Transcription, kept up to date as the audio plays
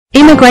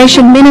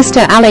Immigration Minister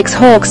Alex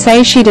Hawke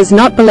says she does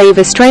not believe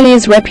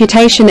Australia's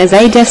reputation as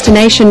a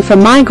destination for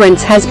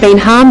migrants has been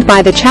harmed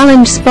by the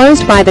challenge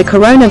posed by the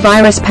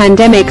coronavirus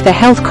pandemic. The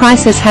health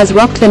crisis has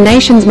rocked the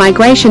nation's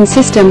migration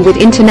system, with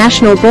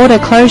international border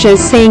closures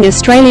seeing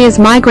Australia's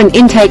migrant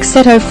intake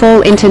set to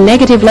fall into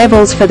negative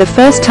levels for the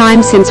first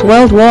time since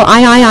World War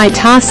II.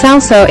 TARS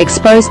also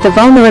exposed the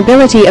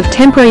vulnerability of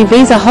temporary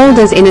visa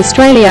holders in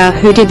Australia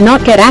who did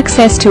not get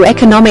access to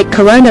economic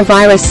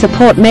coronavirus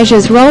support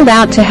measures rolled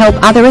out to help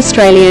other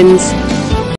Australians.